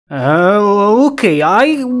Okay,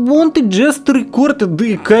 I wanted just to record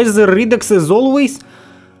the Kaiserredux as always,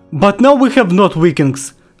 but now we have not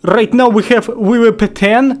Vikings. Right now we have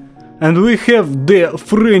VVP10 and we have the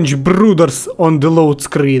French brothers on the load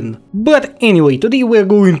screen. But anyway, today we are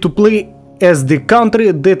going to play as the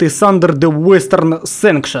country that is under the Western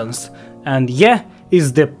sanctions. And yeah,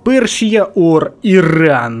 is the Persia or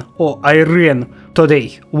Iran or Iran.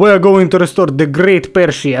 Today we are going to restore the Great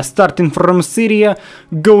Persia, starting from Syria,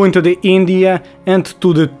 going to the India and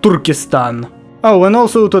to the Turkestan. Oh, and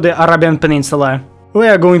also to the Arabian Peninsula. We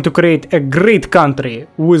are going to create a great country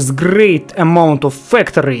with great amount of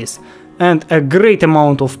factories and a great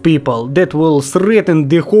amount of people that will threaten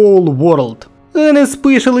the whole world. And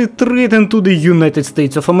especially threaten to the United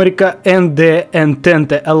States of America and the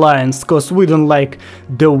Entente Alliance, cause we don't like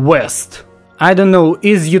the West. I don't know,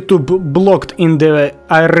 is YouTube blocked in the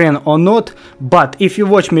Iran or not, but if you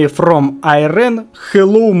watch me from Iran,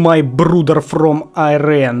 hello my brother from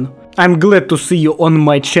Iran. I'm glad to see you on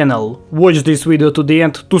my channel. Watch this video to the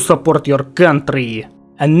end to support your country.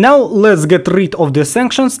 And now let's get rid of the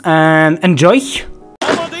sanctions and enjoy!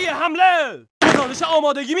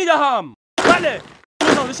 بله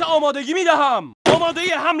گزارش آمادگی میدهم آماده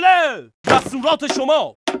حمله دستورات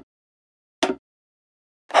شما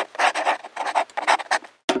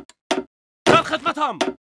در خدمتم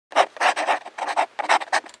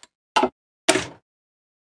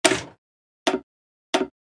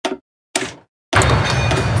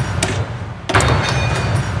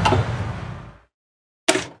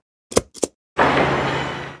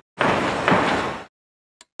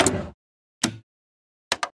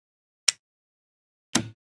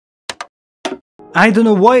I don't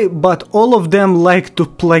know why, but all of them like to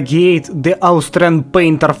plagiate the Austrian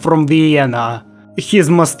painter from Vienna. His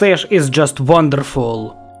mustache is just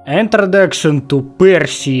wonderful. Introduction to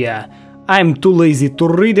Persia. I'm too lazy to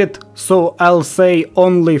read it, so I'll say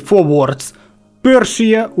only 4 words.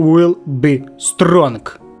 Persia will be strong.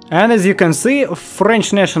 And as you can see,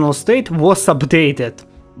 French national state was updated.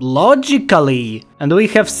 Logically. And we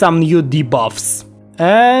have some new debuffs.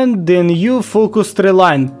 And the new focus tree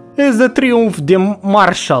line is the Triumph de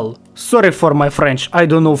Marshall. Sorry for my French, I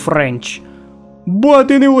don't know French.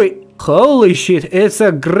 But anyway, holy shit, it's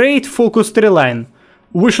a great focus tree line.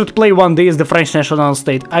 We should play one day as the French national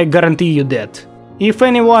state, I guarantee you that. If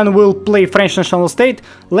anyone will play French national state,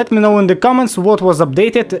 let me know in the comments what was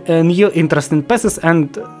updated, new interesting pieces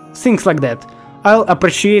and things like that. I'll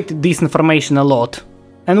appreciate this information a lot.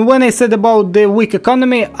 And when I said about the weak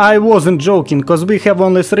economy, I wasn't joking, cause we have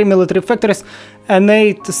only 3 military factories and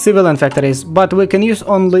 8 civilian factories, but we can use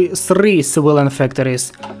only 3 civilian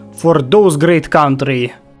factories for those great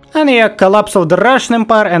country. And yeah, collapse of the Russian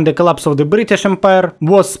Empire and the collapse of the British Empire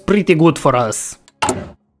was pretty good for us.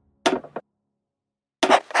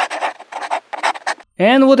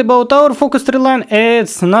 And what about our focus tree line?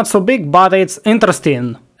 It's not so big, but it's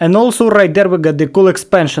interesting. And also right there we got the cool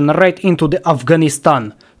expansion right into the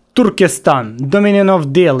Afghanistan, Turkestan, Dominion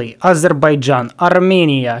of Delhi, Azerbaijan,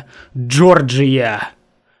 Armenia, Georgia,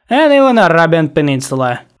 and even Arabian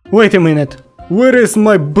Peninsula. Wait a minute, where is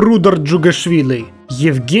my brother Jugashvili?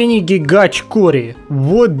 Yevgeny Gigach Kori,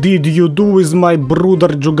 what did you do with my brother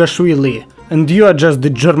Jugashvili? And you are just the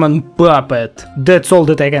German puppet, that's all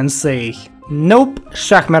that I can say. Nope,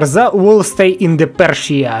 Shah Mirza will stay in the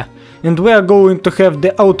Persia. And we are going to have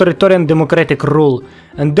the authoritarian democratic rule,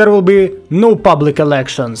 and there will be no public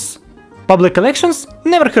elections. Public elections?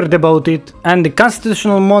 Never heard about it. And the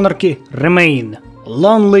constitutional monarchy remain.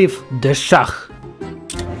 Long live the Shah.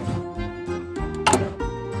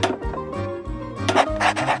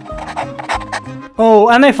 Oh,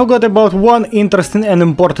 and I forgot about one interesting and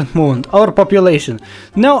important moment, our population.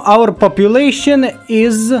 Now our population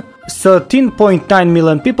is 13.9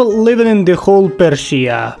 million people living in the whole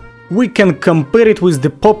Persia. We can compare it with the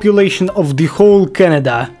population of the whole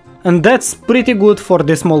Canada. And that's pretty good for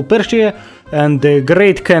the small Persia and the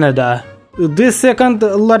great Canada. The second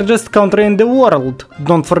largest country in the world,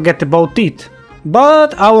 don't forget about it.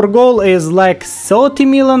 But our goal is like 30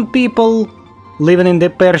 million people living in the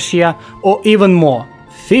Persia, or even more,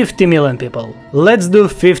 50 million people. Let's do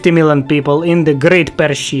 50 million people in the Great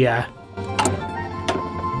Persia.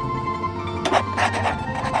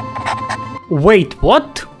 Wait,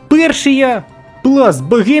 what? Persia plus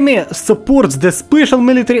Bohemia supports the special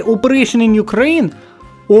military operation in Ukraine?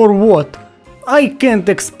 Or what? I can't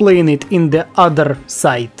explain it in the other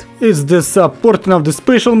side. It's the supporting of the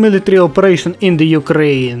special military operation in the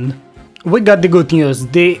Ukraine. We got the good news.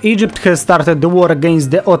 Egypt has started the war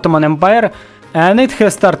against the Ottoman Empire, and it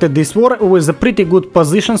has started this war with pretty good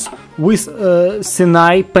positions with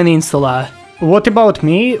Sinai Peninsula. What about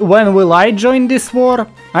me? When will I join this war?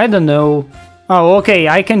 I don't know. Oh, okay,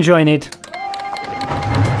 I can join it.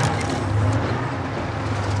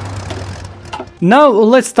 Now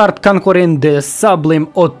let's start conquering the Sublime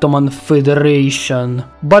Ottoman Federation.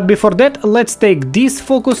 But before that, let's take this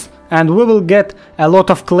focus and we will get a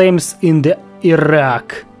lot of claims in the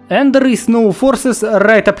Iraq. And there is no forces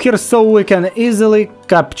right up here, so we can easily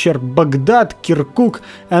capture Baghdad, Kirkuk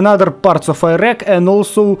and other parts of Iraq and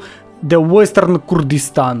also the western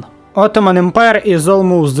Kurdistan. Ottoman Empire is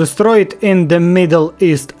almost destroyed in the Middle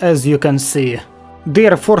East, as you can see.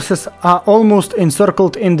 Their forces are almost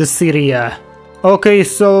encircled in the Syria. Okay,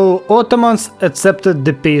 so Ottomans accepted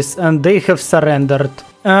the peace and they have surrendered.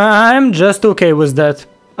 I'm just okay with that.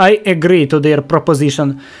 I agree to their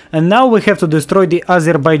proposition. And now we have to destroy the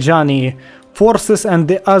Azerbaijani forces and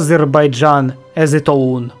the Azerbaijan as its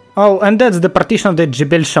own. Oh, and that's the partition of the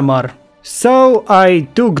Jebel Shamar. So I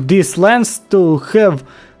took these lands to have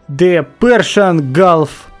the Persian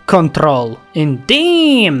Gulf control. And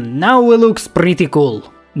damn, now it looks pretty cool.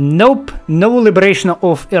 Nope, no liberation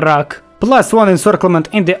of Iraq. +1 encirclement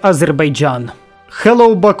in the Azerbaijan.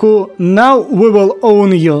 Hello Baku, now we will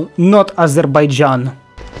own you, not Azerbaijan.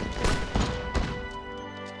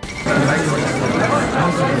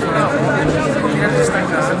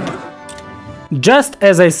 Just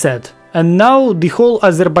as I said, and now the whole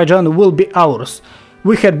Azerbaijan will be ours.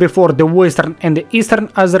 We had before the western and the eastern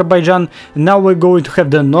Azerbaijan, now we're going to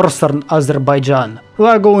have the northern Azerbaijan. We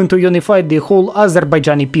are going to unify the whole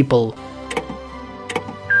Azerbaijani people.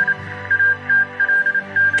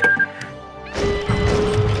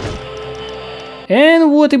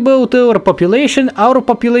 And what about our population? Our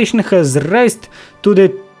population has raised to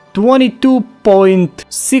the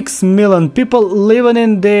 22.6 million people living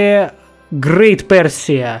in the Great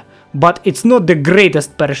Persia. But it's not the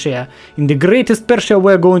greatest Persia. In the greatest Persia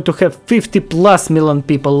we are going to have 50+ million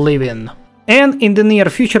people living. And in the near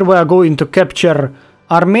future we are going to capture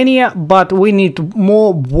Armenia, but we need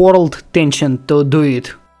more world tension to do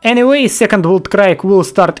it. Anyway, Second World Strike will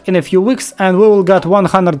start in a few weeks and we will get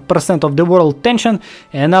 100% of the world tension,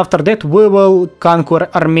 and after that we will conquer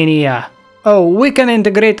Armenia. Oh, we can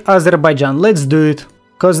integrate Azerbaijan, let's do it.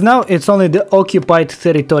 Cause now it's only the occupied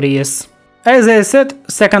territories. As I said,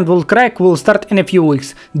 Second World Strike will start in a few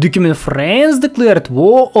weeks. Document France declared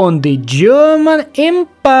war on the German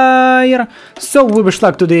Empire. So we wish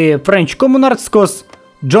luck to the French communards, cause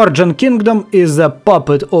Georgian Kingdom is a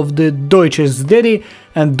puppet of the Deutsches Daddy,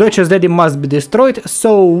 and Deutsches Daddy must be destroyed,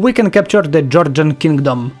 so we can capture the Georgian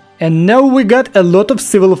Kingdom. And now we got a lot of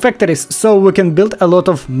civil factories, so we can build a lot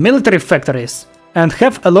of military factories and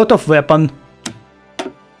have a lot of weapons.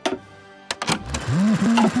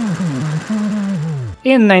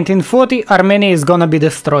 In 1940, Armenia is gonna be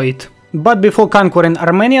destroyed. But before conquering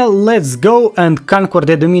Armenia, let's go and conquer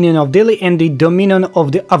the Dominion of Delhi and the Dominion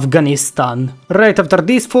of the Afghanistan. Right after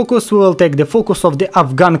this focus, we will take the focus of the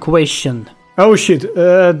Afghan question. Oh shit,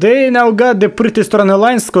 they now got the pretty strong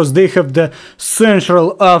alliance cause they have the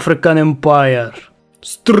Central African Empire.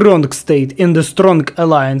 Strong state in the strong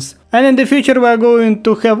alliance. And in the future we are going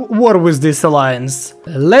to have war with this alliance.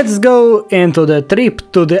 Let's go into the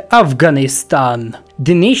trip to the Afghanistan.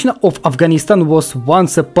 The nation of Afghanistan was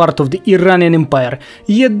once a part of the Iranian Empire,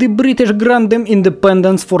 yet the British granted them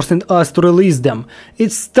independence, forcing us to release them.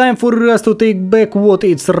 It's time for us to take back what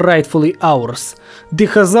is rightfully ours. The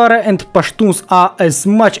Hazara and Pashtuns are as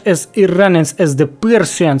much as Iranians as the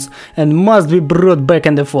Persians and must be brought back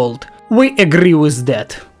in the fold. We agree with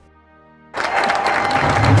that.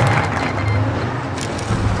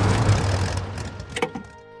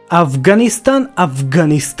 Afghanistan,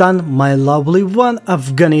 Afghanistan, my lovely one,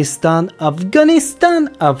 Afghanistan, Afghanistan,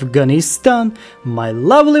 Afghanistan, my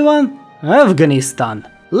lovely one, Afghanistan.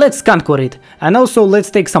 Let's conquer it, and also let's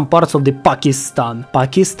take some parts of the Pakistan.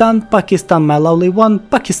 Pakistan, Pakistan, my lovely one,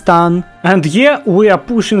 Pakistan. And yeah, we are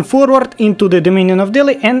pushing forward into the Dominion of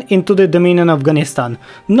Delhi and into the Dominion of Afghanistan.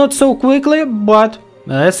 Not so quickly, but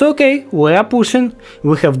that's okay, we are pushing.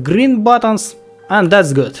 We have green buttons, and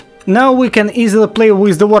that's good. Now we can easily play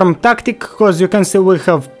with the worm tactic, because you can see we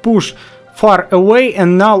have pushed far away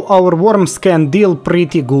and now our worms can deal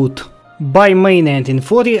pretty good. By May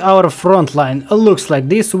 1940 our front line looks like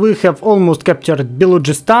this. We have almost captured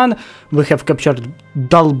Balochistan, we have captured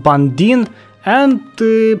Dalbandin and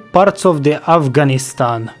parts of the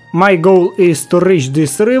Afghanistan. My goal is to reach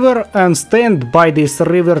this river and stand by this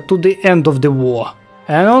river to the end of the war.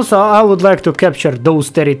 And also I would like to capture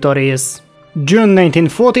those territories. June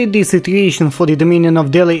 1940, the situation for the Dominion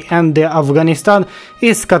of Delhi and the Afghanistan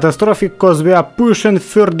is catastrophic because we are pushing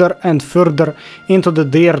further and further into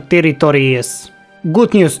their territories.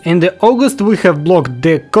 Good news, in the August we have blocked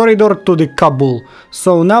the corridor to the Kabul,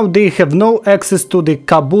 so now they have no access to the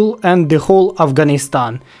Kabul and the whole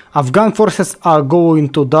Afghanistan. Afghan forces are going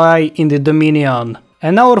to die in the Dominion.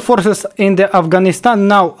 And our forces in the Afghanistan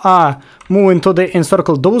now are moving to the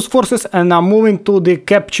encircle those forces and are moving to the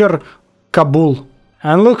capture Kabul.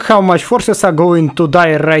 And look how much forces are going to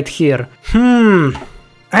die right here.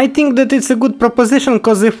 I think that it's a good proposition,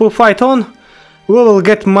 cause if we fight on, we will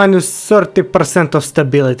get minus 30% of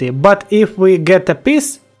stability. But if we get a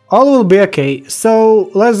peace, all will be okay. So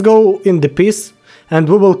let's go in the peace and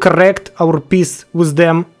we will correct our peace with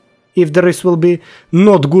them if there will be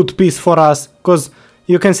not good peace for us, cause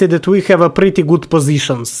you can see that we have a pretty good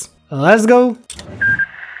positions. Let's go.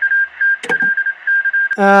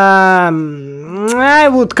 I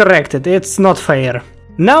would correct it, it's not fair.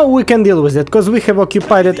 Now we can deal with it, because we have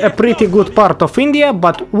occupied a pretty good part of India,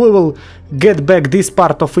 but we will get back this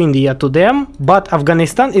part of India to them. But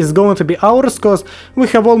Afghanistan is going to be ours, because we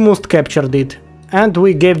have almost captured it. And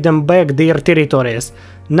we gave them back their territories.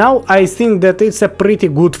 Now I think that it's a pretty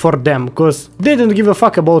good for them, because they don't give a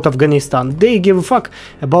fuck about Afghanistan, they give a fuck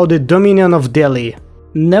about the Dominion of Delhi.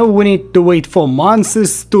 Now we need to wait for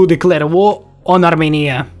months to declare war on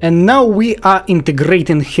Armenia. And now we are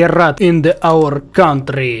integrating Herat in our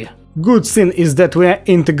country. Good thing is that we are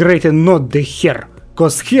integrating not the Her,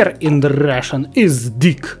 cause Her in the Russian is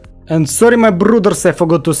dick. And sorry my brothers, I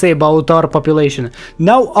forgot to say about our population.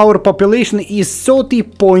 Now our population is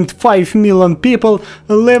 30.5 million people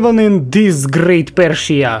living in this great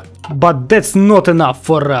Persia. But that's not enough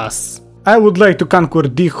for us. I would like to conquer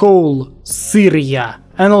the whole Syria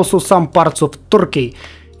and also some parts of Turkey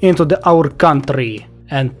into our country,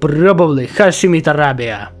 and probably Hashemite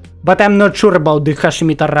Arabia. But I'm not sure about the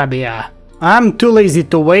Hashemite Arabia. I'm too lazy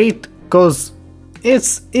to wait, cause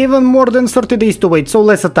it's even more than 30 days to wait, so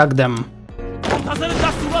let's attack them.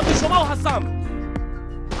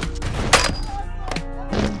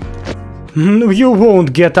 You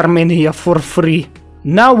won't get Armenia for free.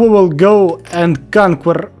 Now we will go and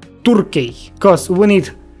conquer Turkey, cause we need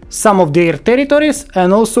some of their territories,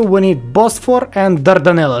 and also we need Bosphor and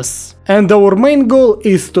Dardanelles. And our main goal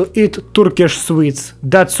is to eat Turkish sweets,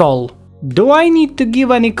 that's all. Do I need to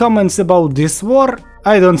give any comments about this war?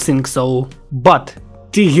 I don't think so. But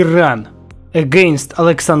Tehran against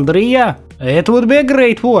Alexandria? It would be a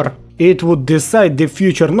great war. It would decide the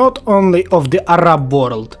future not only of the Arab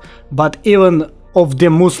world, but even of the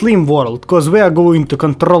Muslim world, cause we are going to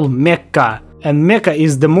control Mecca. And Mecca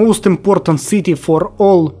is the most important city for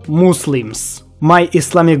all Muslims. My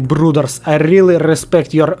Islamic brothers, I really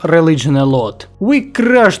respect your religion a lot. We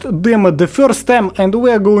crushed them at the first time and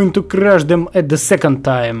we are going to crush them at the second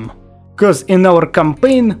time. Cause in our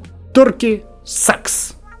campaign, Turkey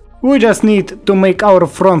sucks. We just need to make our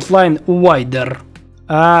front line wider.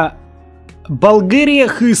 Bulgaria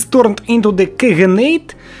has turned into the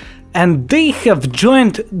Khaganate and they have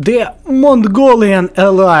joined the Mongolian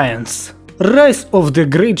alliance. Rise of the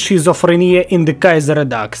great schizophrenia in the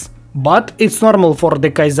Kaiserredux. But it's normal for the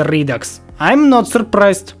Kaiserredux. I'm not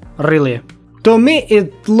surprised, really. To me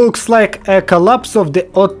it looks like a collapse of the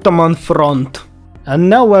Ottoman front. And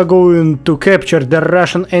now we're going to capture the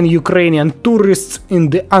Russian and Ukrainian tourists in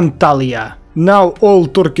the Antalya. Now all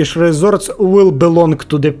Turkish resorts will belong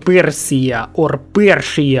to the Persia or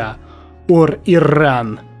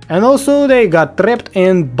Iran. And also they got trapped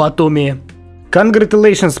in Batumi.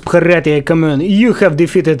 Congratulations Bharatiya commune, you have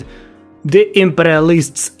defeated the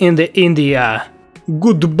imperialists in the India.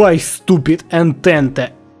 Goodbye stupid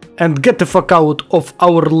Entente, and get the fuck out of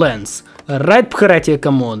our lands. Right Bharatiya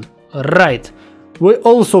commune? Right. We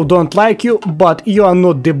also don't like you, but you are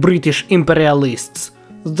not the British imperialists.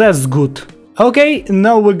 That's good. Okay,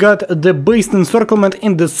 now we got the base encirclement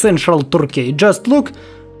in the central Turkey. Just look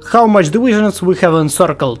how much divisions we have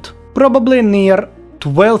encircled. Probably near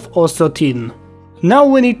 12 or 13. Now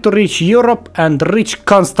we need to reach Europe and reach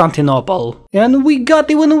Constantinople. And we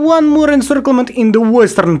got even one more encirclement in the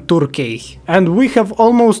western Turkey. And we have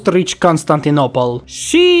almost reached Constantinople.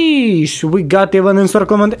 Sheesh, we got even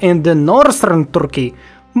encirclement in the northern Turkey,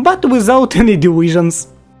 but without any divisions.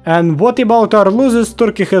 And what about our losses?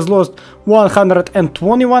 Turkey has lost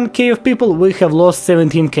 121k of people, we have lost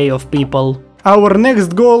 17k of people. Our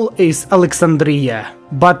next goal is Alexandria.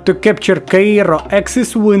 But to capture Cairo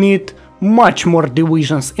Axis we need much more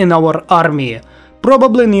divisions in our army,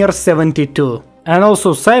 probably near 72. And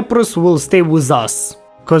also Cyprus will stay with us,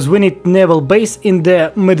 cause we need naval base in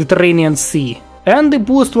the Mediterranean Sea. And the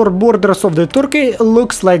post-war borders of the Turkey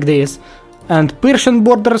looks like this, and Persian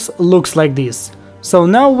borders looks like this. So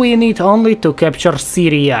now we need only to capture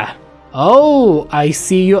Syria. Oh, I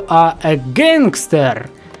see you are a gangster.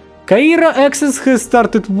 Kaiserredux has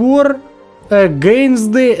started war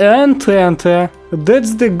against the Entente.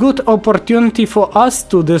 That's the good opportunity for us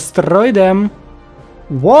to destroy them.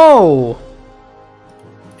 Whoa!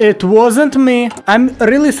 It wasn't me. I'm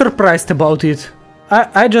really surprised about it.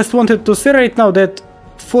 I just wanted to say right now that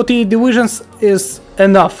 40 divisions is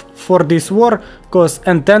enough for this war, cause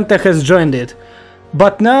Entente has joined it.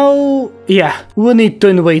 But now, yeah, we need to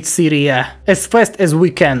invade Syria as fast as we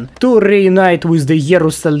can to reunite with the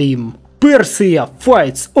Jerusalem. Persia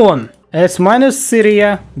fights on! It's minus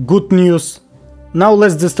Syria, good news. Now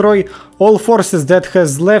let's destroy all forces that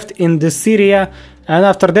has left in the Syria, and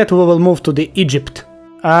after that we will move to the Egypt.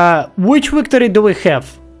 Which victory do we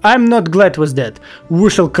have? I'm not glad with that. We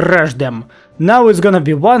shall crush them. Now it's gonna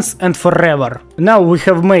be once and forever. Now we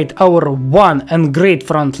have made our one and great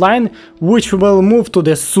front line, which will move to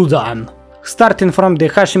the Sudan, starting from the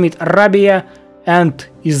Hashemite Arabia and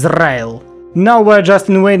Israel. Now we're just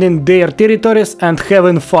invading their territories and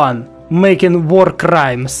having fun, making war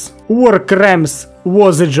crimes. War crimes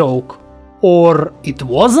was a joke. Or it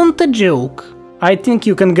wasn't a joke. I think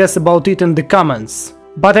you can guess about it in the comments.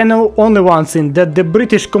 But I know only one thing, that the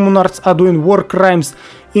British communards are doing war crimes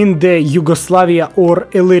in the Yugoslavia or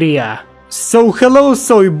Illyria. So hello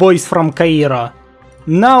soy boys from Cairo.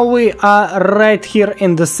 Now we are right here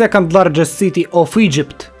in the second largest city of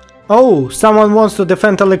Egypt. Oh, someone wants to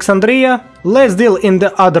defend Alexandria? Let's deal in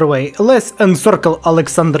the other way, let's encircle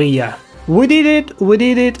Alexandria. We did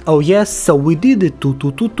it, oh yes, so we did it,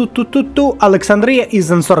 Alexandria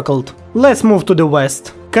is encircled. Let's move to the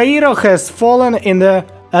west. Cairo has fallen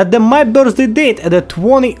at my birthday date at the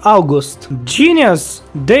 20 August. Genius!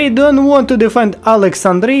 They don't want to defend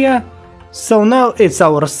Alexandria, so now it's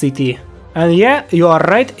our city. And yeah, you are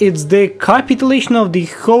right, it's the capitulation of the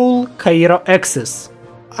whole Cairo axis.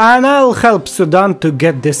 And I'll help Sudan to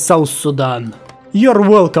get the South Sudan. You're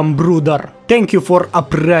welcome, brother. Thank you for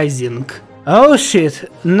uprising. Oh shit,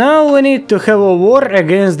 now we need to have a war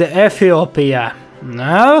against the Ethiopia.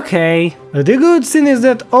 Okay. The good thing is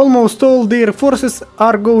that almost all their forces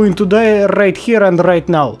are going to die right here and right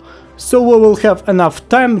now. So we will have enough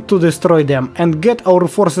time to destroy them and get our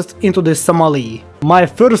forces into the Somali. My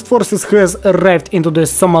first forces has arrived into the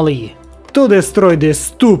Somali to destroy this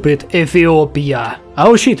stupid Ethiopia.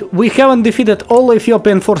 Oh shit, we haven't defeated all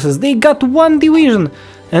Ethiopian forces. They got one division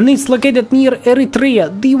and it's located near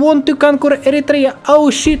Eritrea. They want to conquer Eritrea.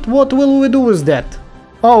 Oh shit, what will we do with that?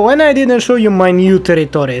 Oh, and I didn't show you my new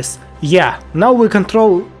territories. Yeah, now we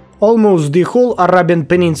control almost the whole Arabian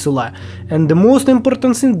Peninsula. And the most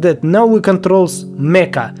important thing that now we control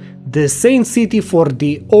Mecca, the saint city for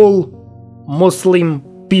the all Muslim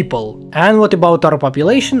people. And what about our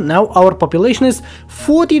population? Now our population is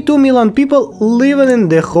 42 million people living in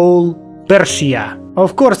the whole Persia.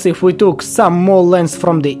 Of course, if we took some more lands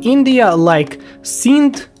from the India like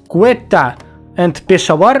Sindh, Quetta and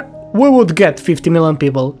Peshawar, we would get 50 million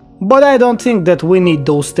people. But I don't think that we need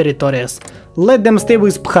those territories. Let them stay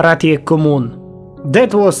with Bharatiya Commune.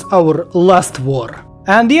 That was our last war.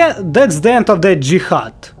 And yeah, that's the end of the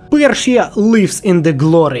jihad. Persia lives in the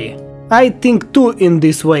glory. I think too in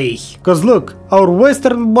this way. Cause look, our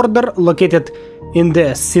western border located in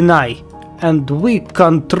the Sinai. And we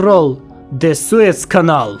control the Suez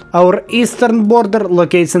Canal. Our eastern border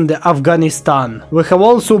locates in the Afghanistan. We have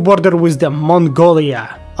also border with the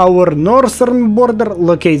Mongolia. Our northern border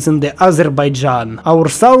locates in the Azerbaijan. Our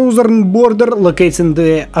southern border locates in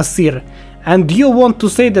the Asir. And you want to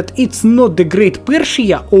say that it's not the Great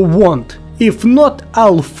Persia or what? If not,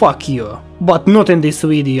 I'll fuck you. But not in this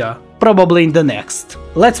video. Probably in the next.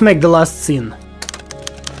 Let's make the last scene.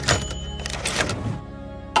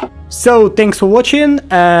 So thanks for watching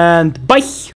and bye!